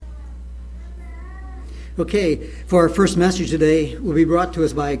Okay, for our first message today will be brought to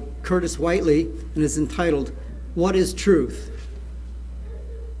us by Curtis Whiteley and is entitled, What is Truth?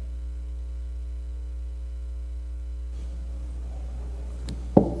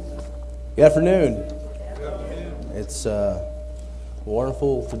 Good afternoon. It's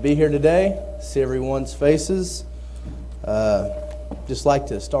wonderful to be here today, see everyone's faces. Just like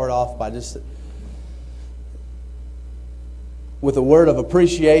to start off by with a word of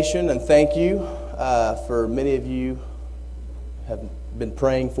appreciation and thank you for many of you have been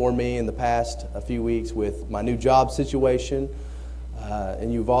praying for me in the past a few weeks with my new job situation,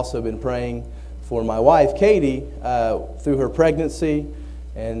 and you've also been praying for my wife Katie through her pregnancy.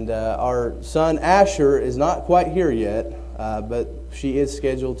 And our son Asher is not quite here yet, but she is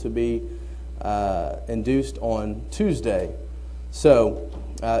scheduled to be induced on Tuesday. So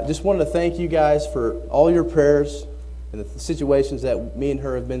just wanted to thank you guys for all your prayers and the situations that me and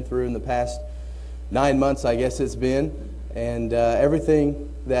her have been through in the past 9 months, I guess it's been. And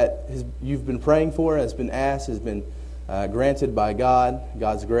everything that you've been praying for, has been asked, has been granted by God.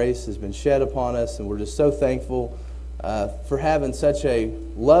 God's grace has been shed upon us, and we're just so thankful for having such a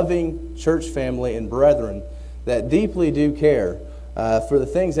loving church family and brethren that deeply do care for the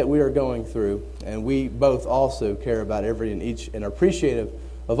things that we are going through. And we both also care about every and each and are appreciative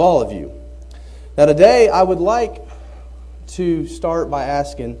of all of you. Now today I would like to start by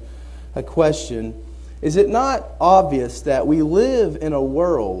asking a question. Is it not obvious that we live in a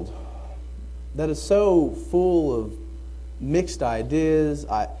world that is so full of mixed ideas,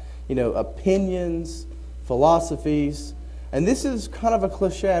 opinions, philosophies? And this is kind of a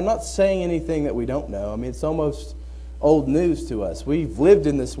cliche. I'm not saying anything that we don't know. I mean, it's almost old news to us. We've lived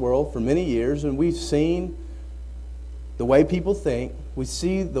in this world for many years, and we've seen the way people think. We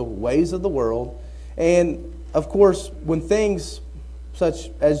see the ways of the world. And of course, when things such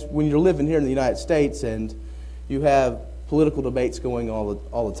as when you're living here in the United States and you have political debates going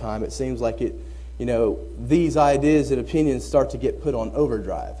all the time, it seems like these ideas and opinions start to get put on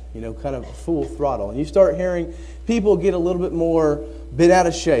overdrive, kind of full throttle. And you start hearing people get a little bit more bent out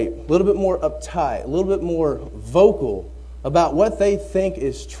of shape, a little bit more uptight, a little bit more vocal about what they think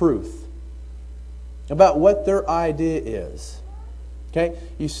is truth, about what their idea is. Okay?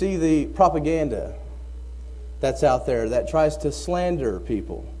 You see the propaganda that's out there that tries to slander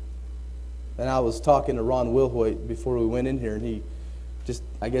people. And I was talking to Ron Wilhoit before we went in here, and he just,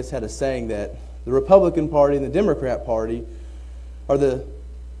 I guess, had a saying that the Republican Party and the Democrat Party are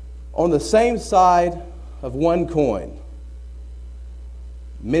on the same side of one coin,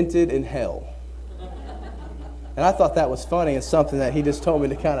 minted in hell. And I thought that was funny and something that he just told me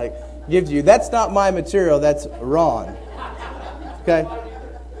to kind of give to you. That's not my material, that's Ron. Okay?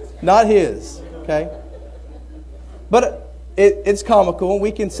 Not his. Okay? But it's comical, and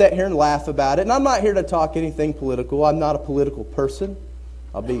we can sit here and laugh about it. And I'm not here to talk anything political. I'm not a political person.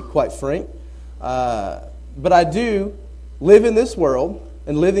 I'll be quite frank. But I do live in this world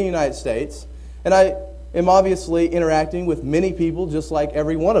and live in the United States. And I am obviously interacting with many people, just like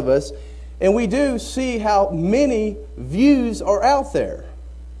every one of us. And we do see how many views are out there.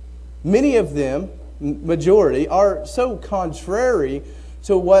 Many of them, majority, are so contrary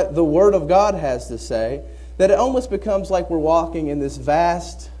to what the Word of God has to say that it almost becomes like we're walking in this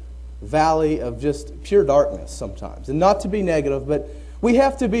vast valley of just pure darkness sometimes. And not to be negative, but we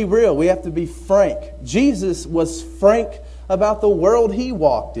have to be real. We have to be frank. Jesus was frank about the world He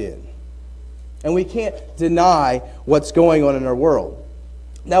walked in. And we can't deny what's going on in our world.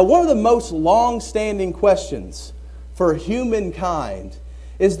 Now, one of the most long-standing questions for humankind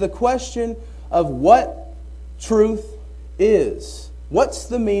is the question of what truth is. What's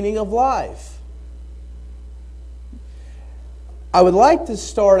the meaning of life? I would like to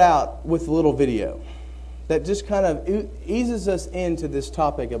start out with a little video that just kind of eases us into this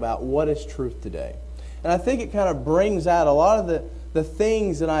topic about what is truth today. And I think it kind of brings out a lot of the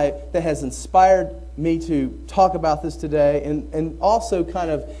things that has inspired me to talk about this today, and also kind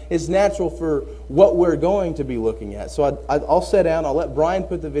of is natural for what we're going to be looking at. So I'll sit down, I'll let Brian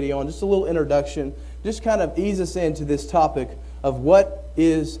put the video on, just a little introduction, just kind of ease us into this topic of what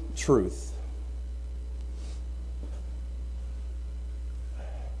is truth.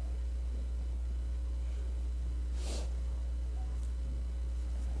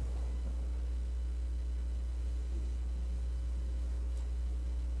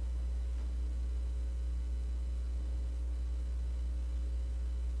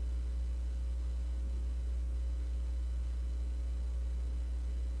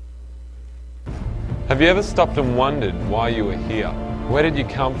 Have you ever stopped and wondered why you were here? Where did you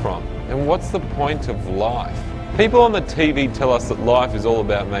come from? And what's the point of life? People on the TV tell us that life is all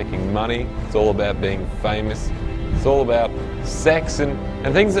about making money, it's all about being famous, it's all about sex and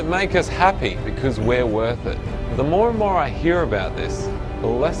things that make us happy because we're worth it. But the more and more I hear about this, the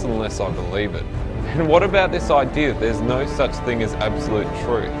less and less I believe it. And what about this idea that there's no such thing as absolute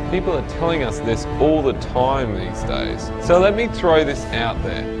truth? People are telling us this all the time these days. So let me throw this out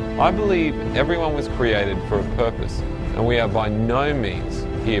there. I believe everyone was created for a purpose, and we are by no means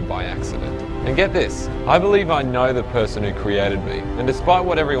here by accident. And get this, I believe I know the person who created me, and despite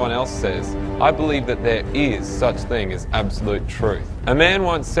what everyone else says, I believe that there is such thing as absolute truth. A man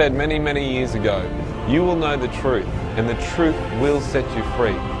once said many, many years ago, "You will know the truth, and the truth will set you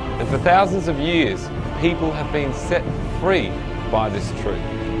free." And for thousands of years, people have been set free by this truth.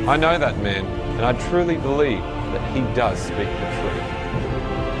 I know that man, and I truly believe that he does speak the truth.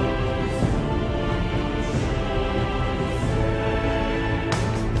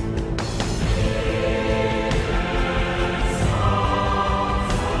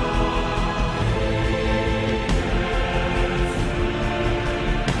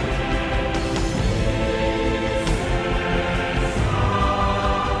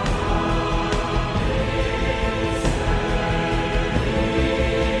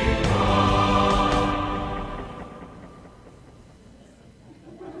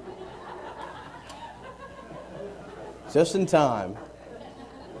 Just in time.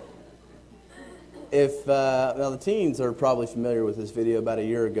 Now the teens are probably familiar with this video. About a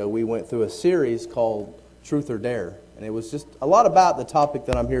year ago, we went through a series called Truth or Dare. And it was just a lot about the topic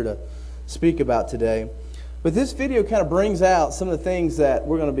that I'm here to speak about today. But this video kind of brings out some of the things that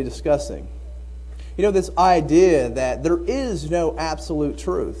we're going to be discussing. You know, this idea that there is no absolute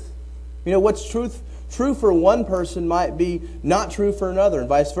truth. You know, what's true for one person might be not true for another, and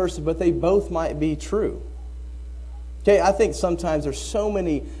vice versa, but they both might be true. Okay, I think sometimes there's so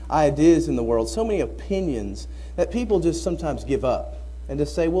many ideas in the world, so many opinions, that people just sometimes give up and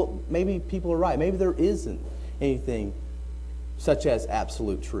just say, well, maybe people are right. Maybe there isn't anything such as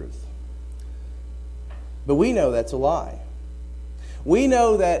absolute truth. But we know that's a lie. We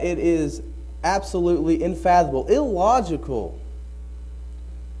know that it is absolutely unfathomable, illogical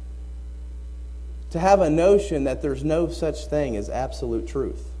to have a notion that there's no such thing as absolute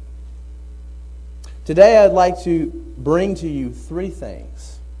truth. Today I'd like to bring to you three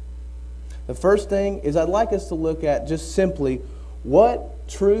things. The first thing is I'd like us to look at just simply what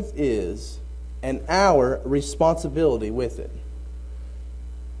truth is and our responsibility with it.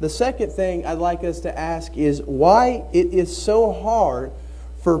 The second thing I'd like us to ask is why it is so hard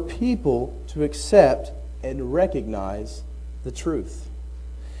for people to accept and recognize the truth.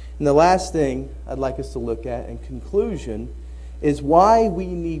 And the last thing I'd like us to look at in conclusion is why we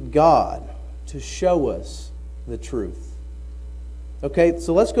need God to show us the truth. Okay,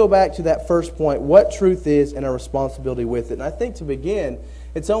 so let's go back to that first point, what truth is and our responsibility with it. And I think to begin,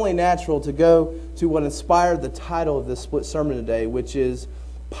 it's only natural to go to what inspired the title of this split sermon today, which is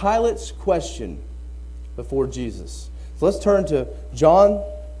Pilate's question before Jesus. So let's turn to John,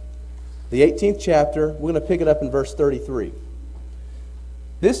 the 18th chapter. We're going to pick it up in verse 33.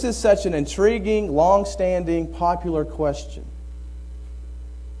 This is such an intriguing, long-standing, popular question.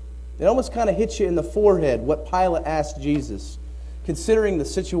 It almost kind of hits you in the forehead what Pilate asked Jesus, considering the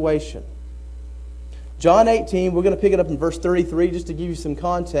situation. John 18, we're going to pick it up in verse 33 just to give you some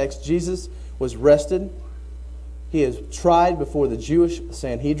context. Jesus was arrested. He is tried before the Jewish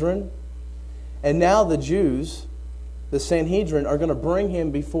Sanhedrin. And now the Jews, the Sanhedrin, are going to bring him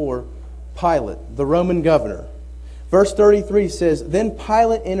before Pilate, the Roman governor. Verse 33 says, Then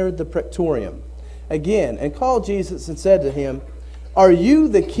Pilate entered the praetorium again and called Jesus and said to him, Are you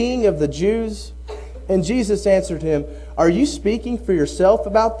the king of the Jews? And Jesus answered him, Are you speaking for yourself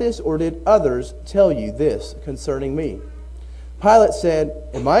about this, or did others tell you this concerning me? Pilate said,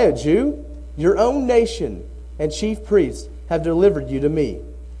 Am I a Jew? Your own nation and chief priests have delivered you to me.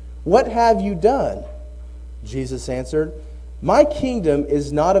 What have you done? Jesus answered, My kingdom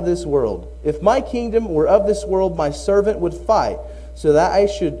is not of this world. If my kingdom were of this world, my servant would fight, so that I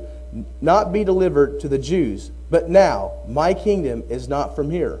should not be delivered to the Jews. But now my kingdom is not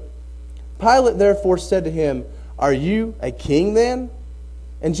from here. Pilate therefore said to him, Are you a king then?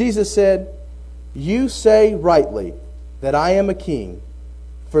 And Jesus said, You say rightly that I am a king.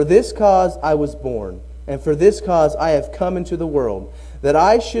 For this cause I was born, and for this cause I have come into the world, that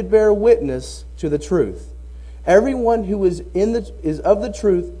I should bear witness to the truth. Everyone who is of the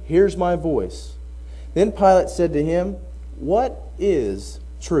truth hears my voice. Then Pilate said to him, What is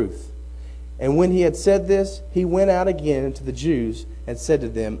truth? And when he had said this, he went out again to the Jews and said to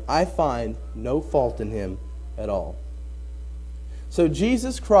them, I find no fault in him at all. So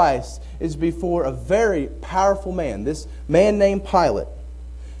Jesus Christ is before a very powerful man, this man named Pilate,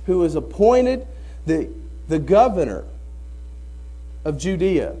 who was appointed the governor of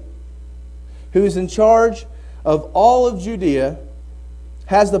Judea, who is in charge of all of Judea,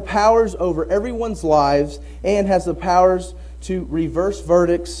 has the powers over everyone's lives, and has the powers to reverse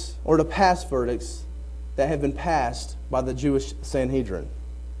verdicts or to pass verdicts that have been passed by the Jewish Sanhedrin.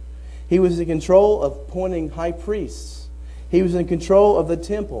 He was in control of appointing high priests. He was in control of the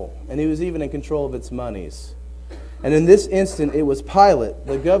temple, and he was even in control of its monies. And in this instant, it was Pilate,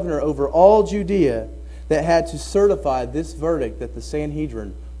 the governor over all Judea, that had to certify this verdict that the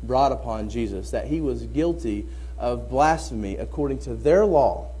Sanhedrin brought upon Jesus, that he was guilty of blasphemy according to their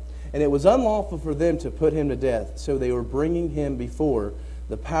law. And it was unlawful for them to put him to death, so they were bringing him before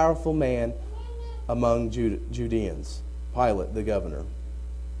the powerful man among Judeans, Pilate, the governor.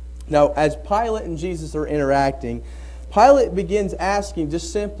 Now, as Pilate and Jesus are interacting, Pilate begins asking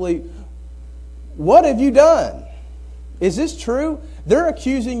just simply, "What have you done? Is this true? They're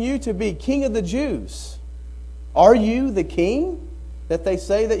accusing you to be king of the Jews. Are you the king that they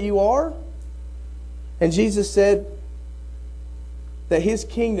say that you are?" And Jesus said that his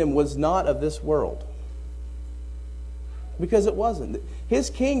kingdom was not of this world. Because it wasn't. His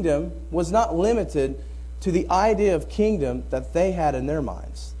kingdom was not limited to the idea of kingdom that they had in their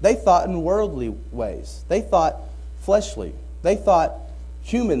minds. They thought in worldly ways. They thought fleshly. They thought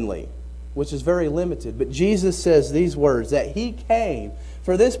humanly, which is very limited. But Jesus says these words, that he came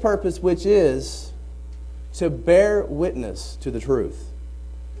for this purpose, which is to bear witness to the truth.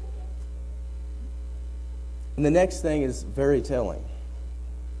 And the next thing is very telling.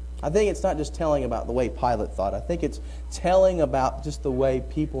 I think it's not just telling about the way Pilate thought. I think it's telling about just the way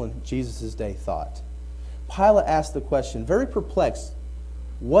people in Jesus' day thought. Pilate asked the question, very perplexed,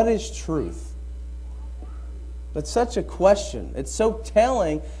 what is truth? That's such a question. It's so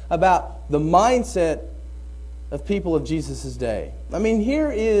telling about the mindset of people of Jesus' day. I mean,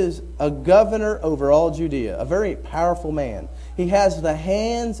 here is a governor over all Judea, a very powerful man. He has the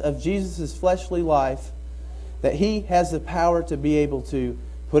hands of Jesus' fleshly life, that he has the power to be able to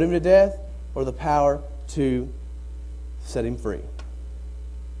put him to death or the power to set him free.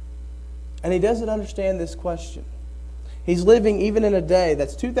 And he doesn't understand this question. He's living even in a day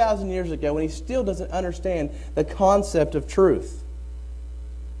that's 2,000 years ago, and he still doesn't understand the concept of truth.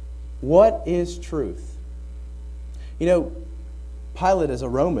 What is truth? You know, Pilate, as a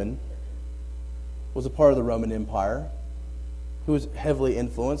Roman, was a part of the Roman Empire, who was heavily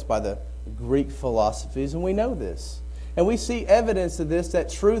influenced by the Greek philosophies, and we know this. And we see evidence of this, that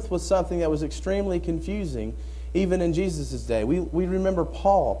truth was something that was extremely confusing even in Jesus' day. We remember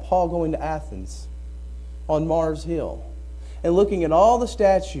Paul going to Athens on Mars Hill and looking at all the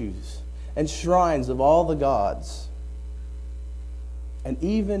statues and shrines of all the gods, and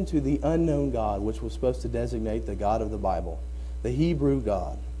even to the unknown God, which was supposed to designate the God of the Bible, the Hebrew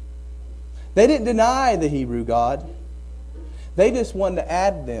God. They didn't deny the Hebrew God. They just wanted to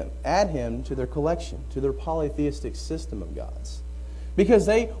add him to their collection, to their polytheistic system of gods. Because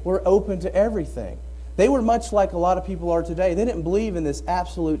they were open to everything. They were much like a lot of people are today. They didn't believe in this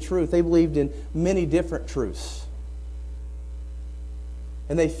absolute truth. They believed in many different truths.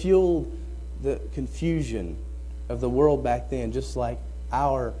 And they fueled the confusion of the world back then, just like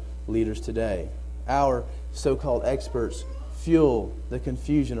our leaders today. Our so-called experts fuel the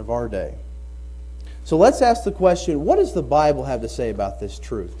confusion of our day. So let's ask the question, what does the Bible have to say about this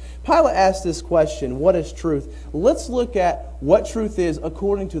truth? Pilate asked this question, what is truth? Let's look at what truth is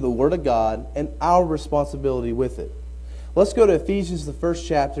according to the Word of God and our responsibility with it. Let's go to Ephesians, the first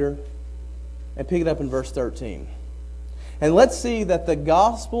chapter, and pick it up in verse 13. And let's see that the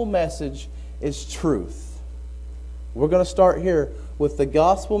gospel message is truth. We're going to start here with the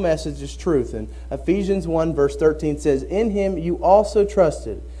gospel message is truth. And Ephesians 1 verse 13 says, "In him you also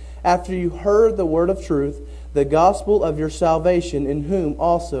trusted, after you heard the word of truth, the gospel of your salvation, in whom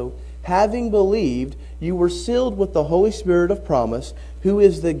also, having believed, you were sealed with the Holy Spirit of promise, who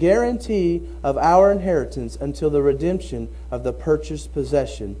is the guarantee of our inheritance until the redemption of the purchased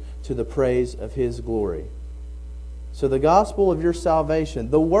possession, to the praise of his glory." So the gospel of your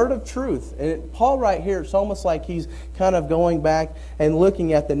salvation, the word of truth. And Paul right here, it's almost like he's kind of going back and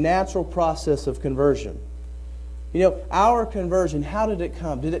looking at the natural process of conversion. You know, our conversion, how did it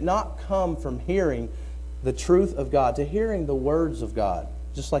come? Did it not come from hearing the truth of God, to hearing the words of God?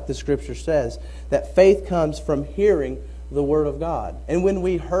 Just like the Scripture says, that faith comes from hearing the Word of God. And when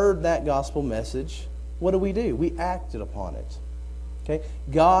we heard that gospel message, what do? We acted upon it. Okay?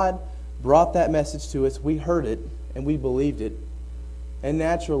 God brought that message to us. We heard it, and we believed it. And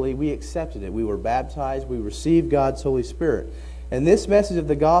naturally, we accepted it. We were baptized. We received God's Holy Spirit. And this message of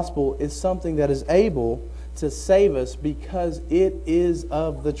the gospel is something that is able to save us because it is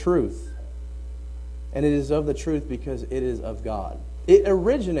of the truth. And it is of the truth because it is of God. It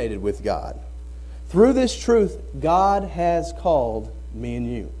originated with God. Through this truth, God has called me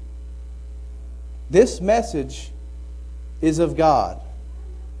and you. This message is of God.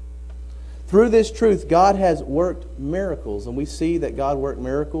 Through this truth, God has worked miracles. And we see that God worked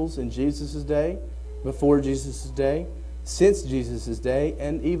miracles in Jesus' day, before Jesus' day, since Jesus' day,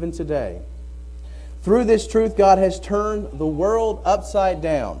 and even today. Through this truth, God has turned the world upside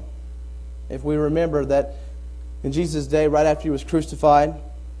down. If we remember that in Jesus' day, right after He was crucified,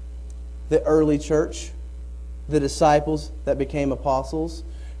 the early church, the disciples that became apostles,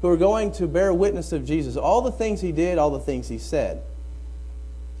 who were going to bear witness of Jesus, all the things He did, all the things He said.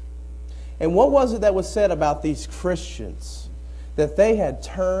 And what was it that was said about these Christians? That they had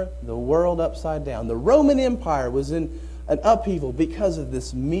turned the world upside down. The Roman Empire was in an upheaval because of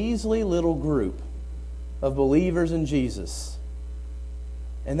this measly little group of believers in Jesus.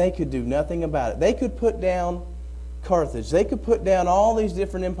 And they could do nothing about it. They could put down Carthage. They could put down all these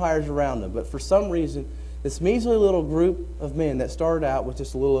different empires around them. But for some reason, this measly little group of men that started out with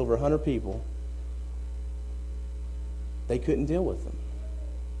just a little over 100 people, they couldn't deal with them.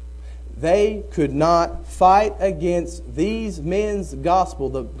 They could not fight against these men's gospel,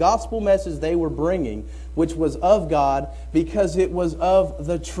 the gospel message they were bringing, which was of God, because it was of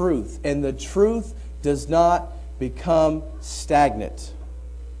the truth. And the truth does not become stagnant.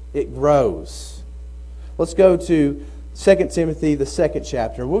 It grows. Let's go to 2 Timothy, the 2nd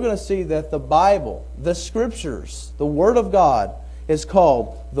chapter. We're going to see that the Bible, the Scriptures, the Word of God, is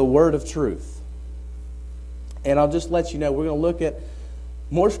called the Word of Truth. And I'll just let you know, we're going to look at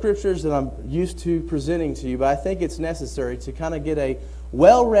more scriptures than I'm used to presenting to you, but I think it's necessary to kind of get a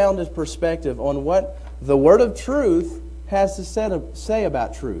well-rounded perspective on what the Word of Truth has to say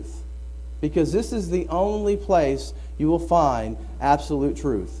about truth. Because this is the only place you will find absolute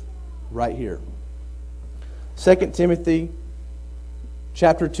truth, right here. 2 Timothy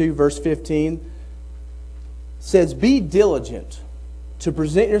chapter 2, verse 15 says, "Be diligent to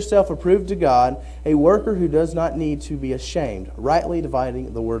present yourself approved to God, a worker who does not need to be ashamed, rightly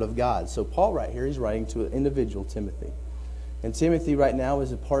dividing the word of God." So Paul right here, he's writing to an individual, Timothy. And Timothy right now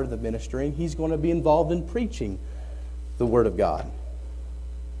is a part of the ministry, and he's going to be involved in preaching the word of God.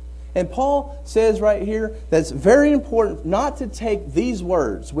 And Paul says right here that it's very important not to take these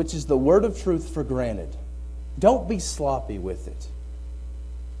words, which is the word of truth, for granted. Don't be sloppy with it.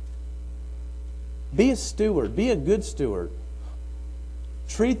 Be a steward. Be a good steward.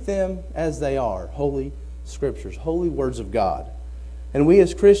 Treat them as they are, holy scriptures, holy words of God. And we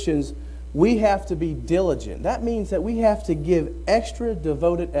as Christians, we have to be diligent. That means that we have to give extra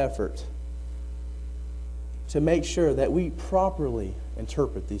devoted effort to make sure that we properly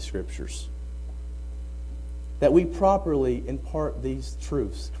interpret these scriptures, that we properly impart these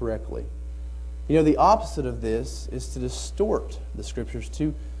truths correctly. You know, the opposite of this is to distort the scriptures,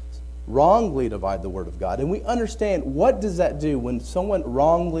 to wrongly divide the word of God. And we understand, what does that do when someone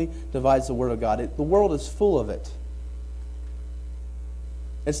wrongly divides the word of God? The world is full of it.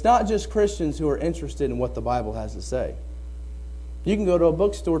 It's not just Christians who are interested in what the Bible has to say. You can go to a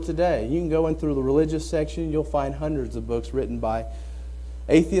bookstore today. You can go in through the religious section. You'll find hundreds of books written by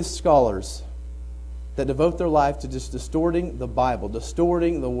atheist scholars that devote their life to just distorting the Bible,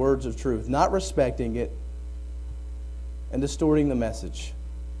 distorting the words of truth, not respecting it, and distorting the message.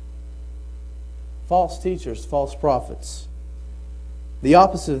 False teachers, false prophets. The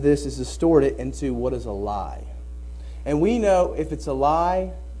opposite of this is to distort it into what is a lie. And we know if it's a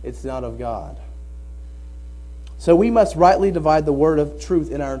lie, it's not of God. So we must rightly divide the word of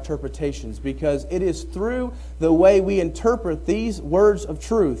truth in our interpretations, because it is through the way we interpret these words of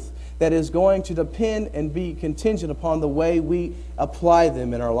truth that is going to depend and be contingent upon the way we apply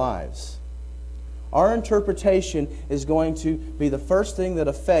them in our lives. Our interpretation is going to be the first thing that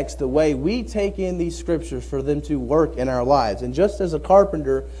affects the way we take in these scriptures for them to work in our lives. And just as a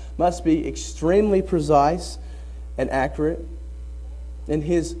carpenter must be extremely precise and accurate in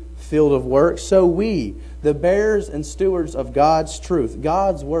his field of work, so we, the bearers and stewards of God's truth,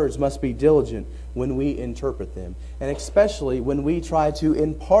 God's words, must be diligent when we interpret them, and especially when we try to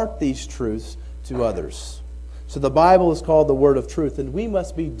impart these truths to others. So the Bible is called the word of truth, and we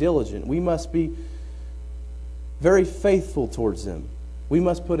must be diligent. We must be very faithful towards them. We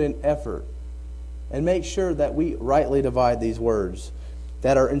must put in effort and make sure that we rightly divide these words,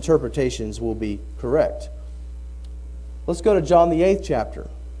 that our interpretations will be correct. Let's go to John the 8th chapter.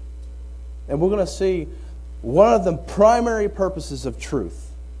 And we're going to see one of the primary purposes of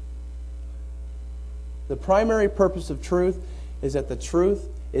truth. The primary purpose of truth is that the truth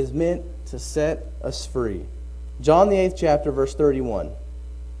is meant to set us free. John the 8th chapter, verse 31.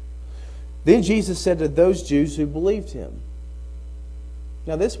 Then Jesus said to those Jews who believed him.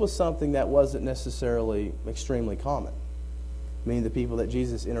 Now this was something that wasn't necessarily extremely common. Meaning the people that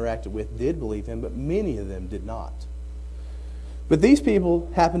Jesus interacted with did believe him, but many of them did not. But these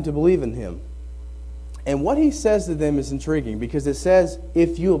people happened to believe in him. And what he says to them is intriguing, because it says,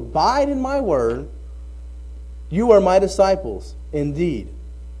 if you abide in my word, you are my disciples indeed,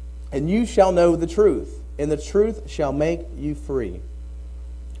 and you shall know the truth, and the truth shall make you free.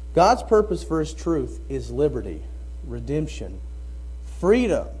 God's purpose for his truth is liberty, redemption,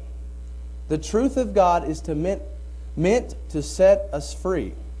 freedom. The truth of God is meant to set us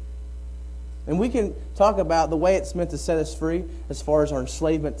free. And we can talk about the way it's meant to set us free as far as our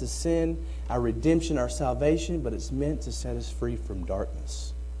enslavement to sin, our redemption, our salvation, but it's meant to set us free from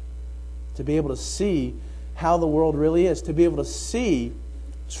darkness. To be able to see how the world really is, to be able to see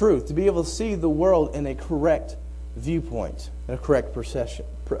truth, to be able to see the world in a correct viewpoint, a correct perception.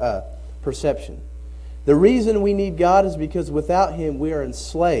 The reason we need God is because without him we are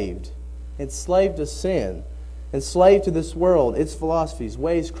enslaved to sin, enslaved to this world, its philosophies,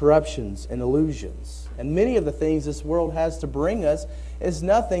 ways, corruptions, and illusions. And many of the things this world has to bring us is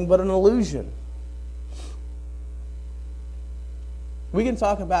nothing but an illusion. We can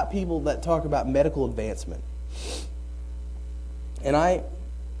talk about people that talk about medical advancement. And I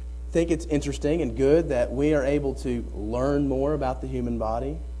think it's interesting and good that we are able to learn more about the human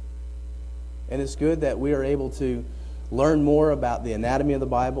body. And it's good that we are able to learn more about the anatomy of the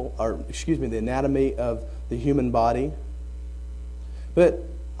Bible, the anatomy of the human body. But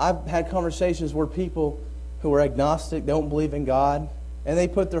I've had conversations where people who are agnostic, don't believe in God, and they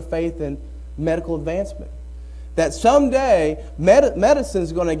put their faith in medical advancement. That someday medicine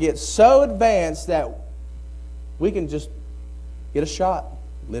is going to get so advanced that we can just get a shot,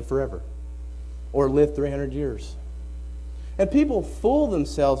 live forever, or live 300 years. And people fool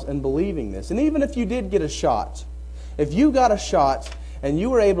themselves in believing this. And even if you did get a shot, if you got a shot and you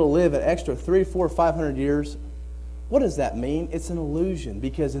were able to live an extra 300, 400, 500 years, what does that mean? It's an illusion,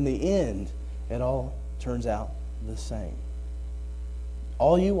 because in the end, it all turns out the same.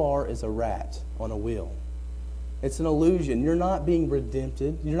 All you are is a rat on a wheel. It's an illusion. You're not being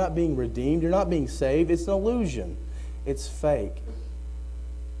redempted. You're not being redeemed. You're not being saved. It's an illusion. It's fake.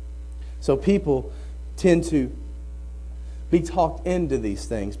 So people tend to be talked into these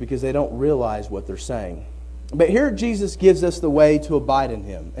things because they don't realize what they're saying. But here Jesus gives us the way to abide in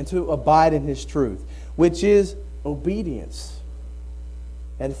him and to abide in his truth, which is obedience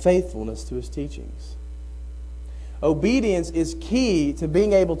and faithfulness to his teachings. Obedience is key to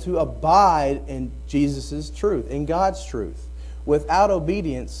being able to abide in Jesus' truth, in God's truth. Without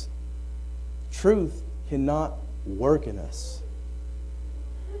obedience, truth cannot work in us.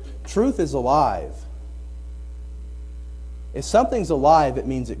 Truth is alive. If something's alive, it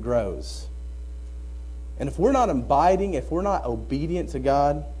means it grows. And if we're not abiding, if we're not obedient to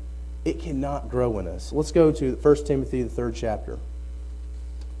God, it cannot grow in us. Let's go to 1 Timothy, the 3rd chapter.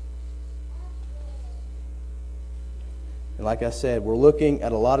 And like I said, we're looking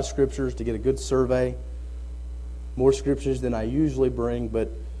at a lot of scriptures to get a good survey. More scriptures than I usually bring,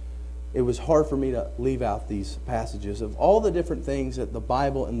 but it was hard for me to leave out these passages of all the different things that the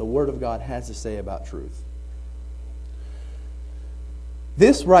Bible and the Word of God has to say about truth.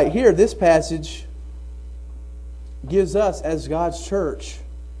 This right here, this passage, gives us as God's church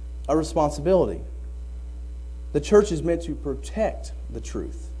a responsibility. The church is meant to protect the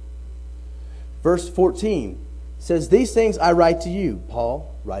truth. Verse 14 says, "These things I write to you," Paul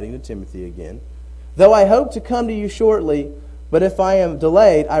writing to Timothy again, "though I hope to come to you shortly, but if I am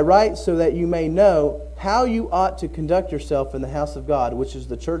delayed, I write so that you may know how you ought to conduct yourself in the house of God, which is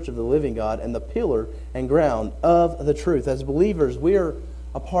the church of the living God and the pillar and ground of the truth." As believers, we are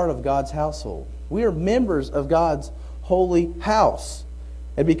a part of God's household. We are members of God's holy house.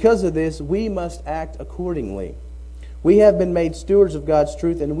 And because of this, we must act accordingly. We have been made stewards of God's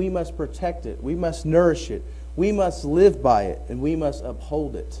truth, and we must protect it. We must nourish it. We must live by it, and we must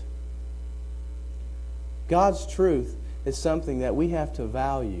uphold it. God's truth is something that we have to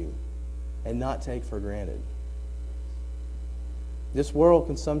value and not take for granted. This world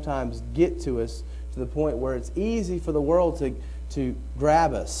can sometimes get to us to the point where it's easy for the world to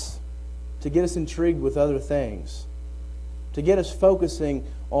grab us, to get us intrigued with other things, to get us focusing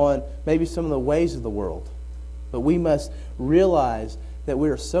on maybe some of the ways of the world. But we must realize that we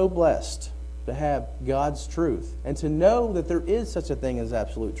are so blessed to have God's truth and to know that there is such a thing as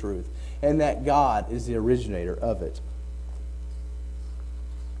absolute truth and that God is the originator of it.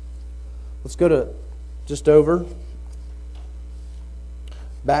 Let's go to just over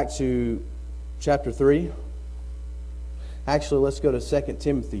back to chapter 3. Actually, let's go to 2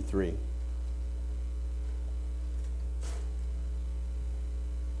 Timothy 3.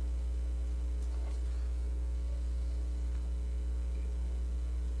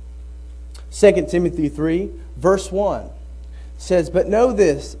 Second Timothy 3, verse 1 says, "But know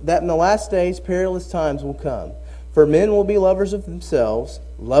this, that in the last days perilous times will come. For men will be lovers of themselves,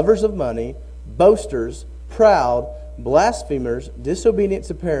 lovers of money, boasters, proud, blasphemers, disobedient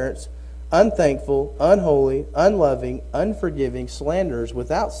to parents, unthankful, unholy, unloving, unforgiving, slanderers,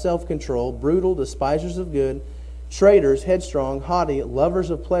 without self-control, brutal, despisers of good, traitors, headstrong, haughty, lovers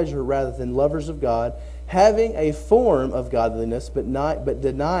of pleasure rather than lovers of God, having a form of godliness but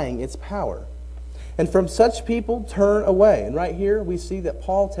denying its power. And from such people turn away." And right here we see that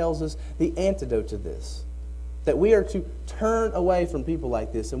Paul tells us the antidote to this. That we are to turn away from people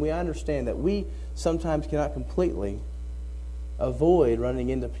like this. And we understand that we sometimes cannot completely avoid running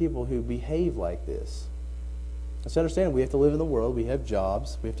into people who behave like this. Let's understand, we have to live in the world. We have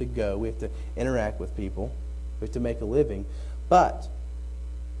jobs. We have to go. We have to interact with people. We have to make a living. But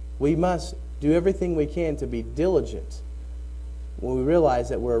we must do everything we can to be diligent when we realize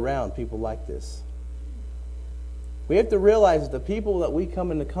that we're around people like this. We have to realize that the people that we come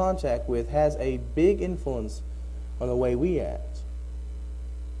into contact with has a big influence on the way we act.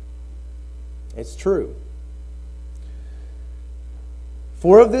 It's true.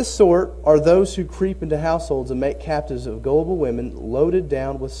 "For of this sort are those who creep into households and make captives of gullible women, loaded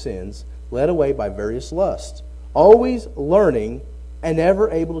down with sins, led away by various lusts, always learning and never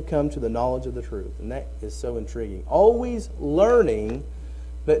able to come to the knowledge of the truth." And that is so intriguing. Always learning,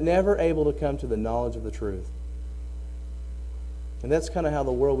 but never able to come to the knowledge of the truth. And that's kind of how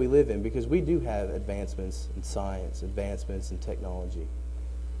the world we live in, because we do have advancements in science, advancements in technology.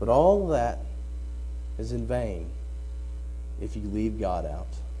 But all of that is in vain if you leave God out.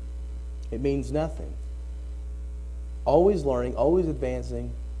 It means nothing. Always learning, always advancing,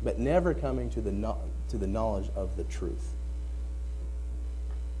 but never coming to the knowledge of the truth.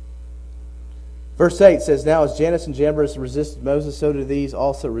 Verse 8 says, "Now as Jannes and Jambres resisted Moses, so do these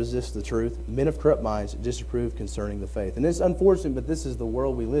also resist the truth. Men of corrupt minds disapprove concerning the faith." And it's unfortunate, but this is the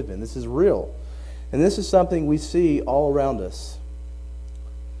world we live in. This is real. And this is something we see all around us.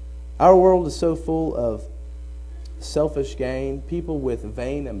 Our world is so full of selfish gain, people with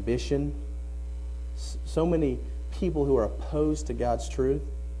vain ambition, so many people who are opposed to God's truth.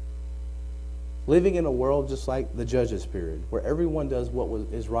 Living in a world just like the Judges period, where everyone does what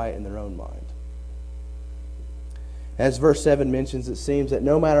is right in their own mind. As verse 7 mentions, it seems that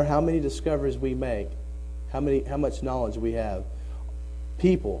no matter how many discoveries we make, how much knowledge we have,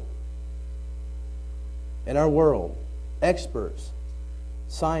 people in our world, experts,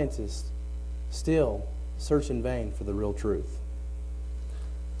 scientists, still search in vain for the real truth.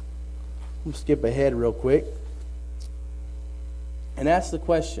 We'll skip ahead real quick and ask the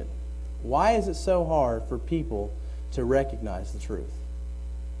question, why is it so hard for people to recognize the truth?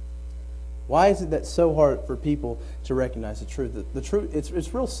 Why is it that so hard for people to recognize the truth? The truth,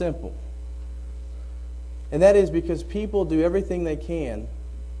 it's real simple. And that is because people do everything they can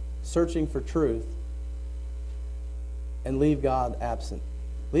searching for truth and leave God absent.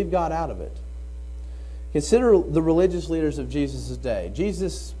 Leave God out of it. Consider the religious leaders of Jesus' day.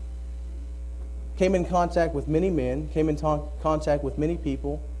 Jesus came in contact with many men, came in contact with many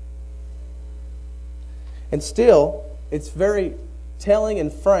people. And still, it's very telling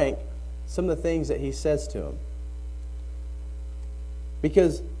and frank some of the things that he says to them.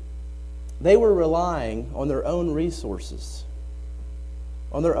 Because they were relying on their own resources,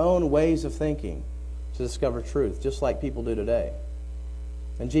 on their own ways of thinking to discover truth, just like people do today.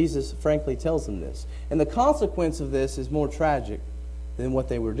 And Jesus frankly tells them this. And the consequence of this is more tragic than what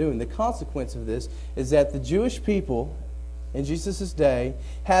they were doing. The consequence of this is that the Jewish people in Jesus' day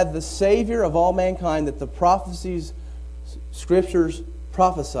had the Savior of all mankind that the prophecies, scriptures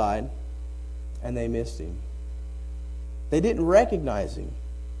prophesied, and they missed him. They didn't recognize him.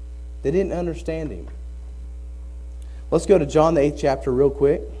 They didn't understand him. Let's go to John the 8th chapter real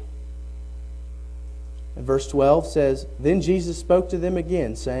quick. And verse 12 says, "Then Jesus spoke to them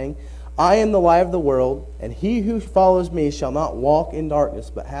again, saying, I am the light of the world, and he who follows me shall not walk in darkness,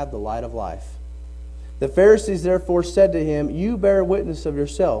 but have the light of life. The Pharisees therefore said to him, You bear witness of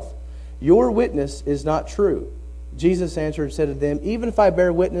yourself. Your witness is not true. Jesus answered and said to them, Even if I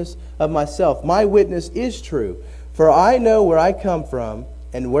bear witness of myself, my witness is true. For I know where I come from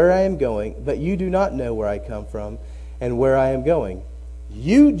and where I am going, but you do not know where I come from and where I am going.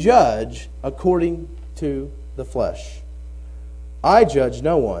 You judge according to the flesh. I judge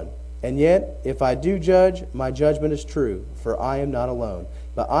no one. And yet, if I do judge, my judgment is true, for I am not alone.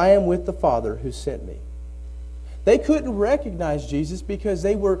 but I am with the Father who sent me. They couldn't recognize Jesus because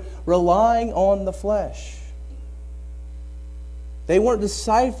they were relying on the flesh. They weren't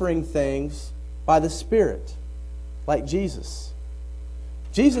deciphering things by the Spirit like Jesus.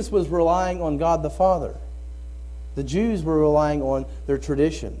 Jesus was relying on God the Father. The Jews were relying on their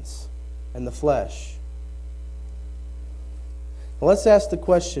traditions and the flesh. Now let's ask the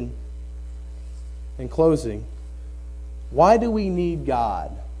question in closing, why do we need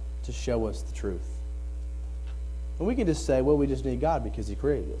God to show us the truth? And we can just say, well, we just need God because He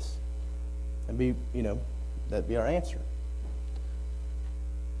created us. And that'd be our answer.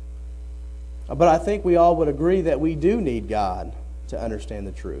 But I think we all would agree that we do need God to understand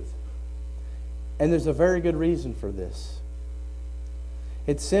the truth. And there's a very good reason for this.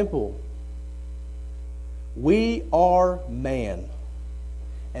 It's simple. We are man,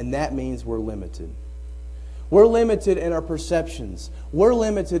 and that means we're limited. We're limited in our perceptions. We're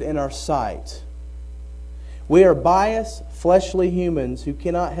limited in our sight. We are biased, fleshly humans who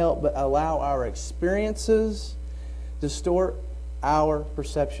cannot help but allow our experiences distort our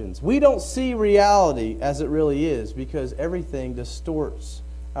perceptions. We don't see reality as it really is because everything distorts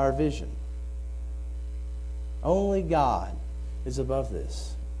our vision. Only God is above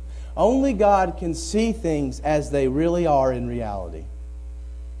this. Only God can see things as they really are in reality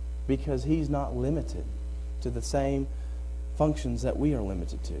because He's not limited to the same functions that we are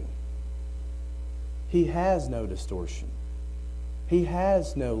limited to. He has no distortion. He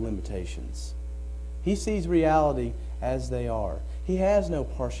has no limitations. He sees reality as they are. He has no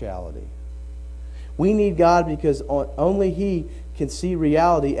partiality. We need God because only He can see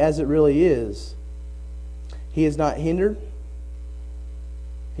reality as it really is. He is not hindered.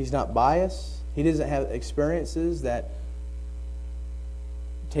 He's not biased. He doesn't have experiences that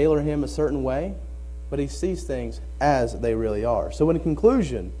tailor Him a certain way, but He sees things as they really are. So in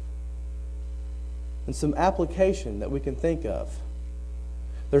conclusion, and some application that we can think of,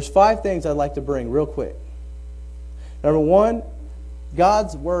 there's 5 things I'd like to bring real quick. Number 1,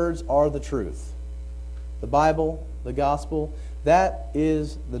 God's words are the truth. The Bible, the gospel, that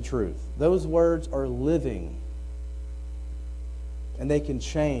is the truth. Those words are living. And they can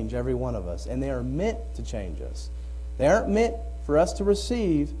change every one of us. And they are meant to change us. They aren't meant for us to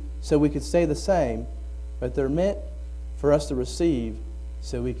receive so we could stay the same, but they're meant for us to receive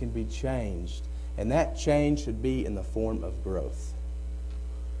so we can be changed. And that change should be in the form of growth.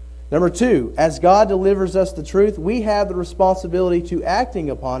 Number 2, as God delivers us the truth, we have the responsibility to acting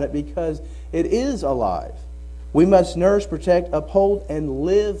upon it because it is alive. We must nourish, protect, uphold, and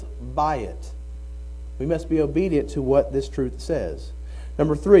live by it. We must be obedient to what this truth says.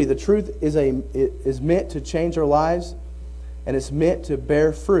 Number 3, the truth is meant to change our lives, and it's meant to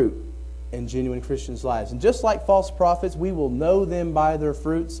bear fruit in genuine Christians' lives. And just like false prophets, we will know them by their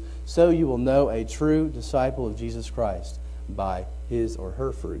fruits, so you will know a true disciple of Jesus Christ by his or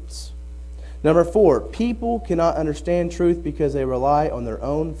her fruits. Number 4, people cannot understand truth because they rely on their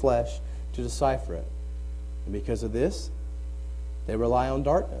own flesh to decipher it. And because of this, they rely on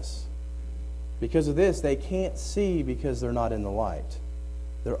darkness. Because of this, they can't see because they're not in the light.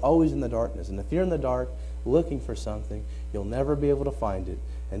 They're always in the darkness. And if you're in the dark looking for something, you'll never be able to find it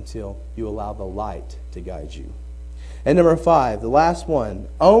until you allow the light to guide you. And number 5, the last one,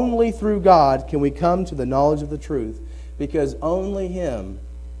 only through God can we come to the knowledge of the truth, because only Him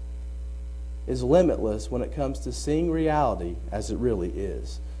is limitless when it comes to seeing reality as it really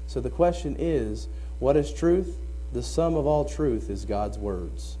is. So the question is, what is truth? The sum of all truth is God's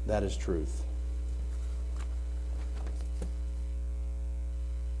words. That is truth.